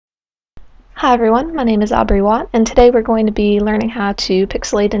Hi everyone, my name is Aubrey Watt, and today we're going to be learning how to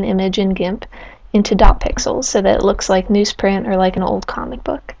pixelate an image in GIMP into dot pixels so that it looks like newsprint or like an old comic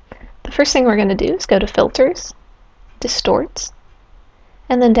book. The first thing we're going to do is go to Filters, Distorts,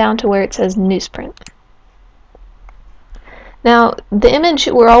 and then down to where it says Newsprint. Now, the image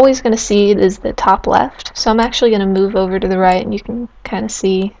we're always going to see is the top left, so I'm actually going to move over to the right and you can kind of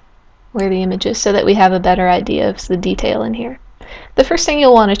see where the image is so that we have a better idea of the detail in here. The first thing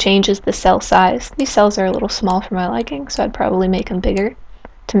you'll want to change is the cell size. These cells are a little small for my liking, so I'd probably make them bigger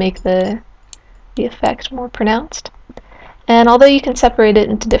to make the effect more pronounced. And although you can separate it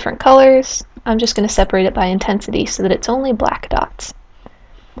into different colors, I'm just going to separate it by intensity so that it's only black dots.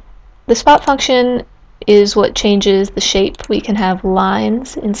 The spot function is what changes the shape. We can have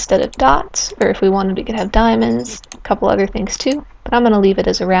lines instead of dots, or if we wanted we could have diamonds, a couple other things too, but I'm going to leave it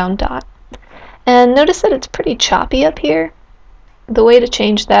as a round dot. And notice that it's pretty choppy up here. The way to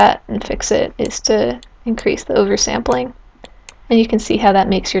change that and fix it is to increase the oversampling, and you can see how that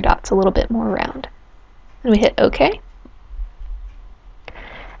makes your dots a little bit more round. And we hit OK,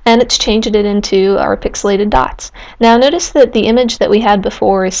 and it's changed it into our pixelated dots. Now notice that the image that we had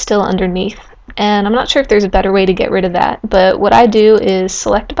before is still underneath, and I'm not sure if there's a better way to get rid of that, but what I do is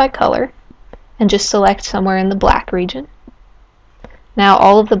select by color and just select somewhere in the black region. Now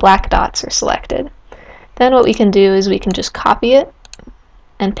all of the black dots are selected. Then what we can do is we can just copy it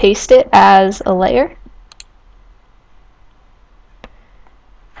and paste it as a layer.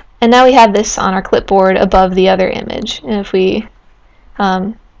 And now we have this on our clipboard above the other image. And if we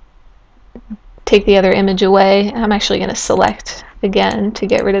take the other image away, I'm actually going to select again to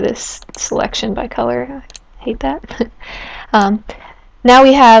get rid of this selection by color. I hate that. Now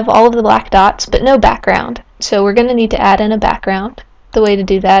we have all of the black dots but no background. So we're going to need to add in a background. The way to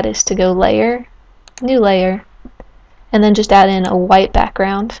do that is to go Layer, New Layer, and then just add in a white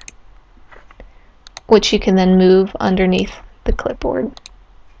background, which you can then move underneath the clipboard.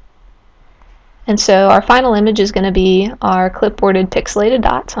 And so our final image is going to be our clipboarded pixelated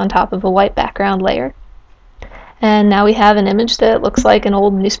dots on top of a white background layer. And now we have an image that looks like an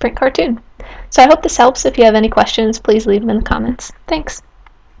old newsprint cartoon. So I hope this helps. If you have any questions, please leave them in the comments. Thanks.